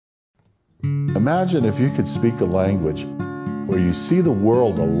Imagine if you could speak a language where you see the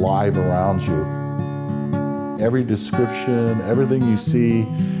world alive around you. Every description, everything you see,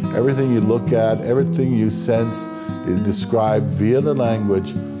 everything you look at, everything you sense is described via the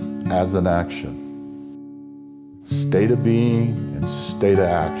language as an action. State of being and state of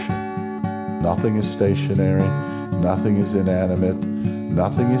action. Nothing is stationary, nothing is inanimate,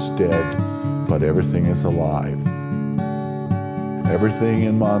 nothing is dead, but everything is alive. Everything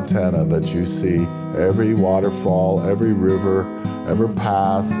in Montana that you see, every waterfall, every river, every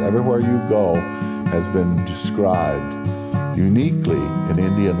pass, everywhere you go, has been described uniquely in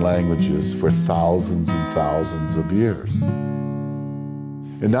Indian languages for thousands and thousands of years.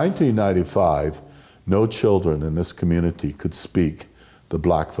 In 1995, no children in this community could speak the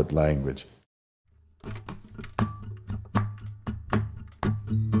Blackfoot language.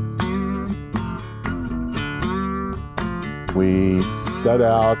 We set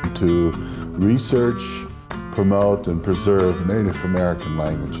out to research, promote, and preserve Native American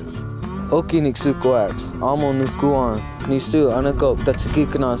languages.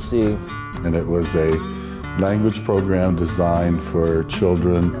 And it was a language program designed for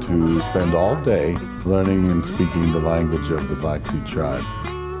children to spend all day learning and speaking the language of the Blackfeet tribe.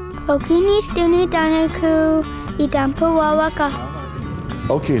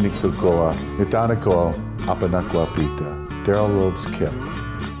 Darrell Kipp,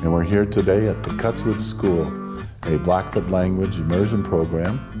 and we're here today at the Cutswood School, a Blackfoot language immersion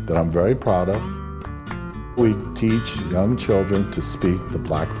program that I'm very proud of. We teach young children to speak the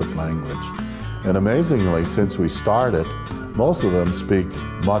Blackfoot language. And amazingly, since we started, most of them speak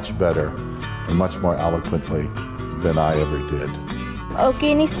much better and much more eloquently than I ever did.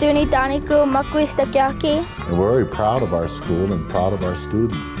 And we're very proud of our school and proud of our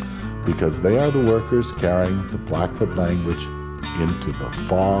students because they are the workers carrying the Blackfoot language into the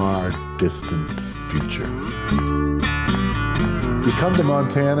far distant future. You come to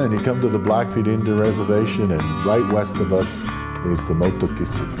Montana and you come to the Blackfeet Indian Reservation, and right west of us is the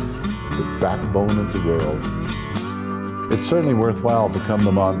Motokisiks, the backbone of the world. It's certainly worthwhile to come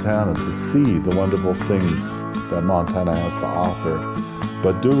to Montana to see the wonderful things that Montana has to offer.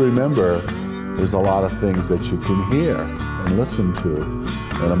 But do remember, there's a lot of things that you can hear and listen to,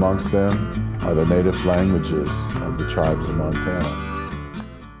 and amongst them are the native languages of the tribes of Montana.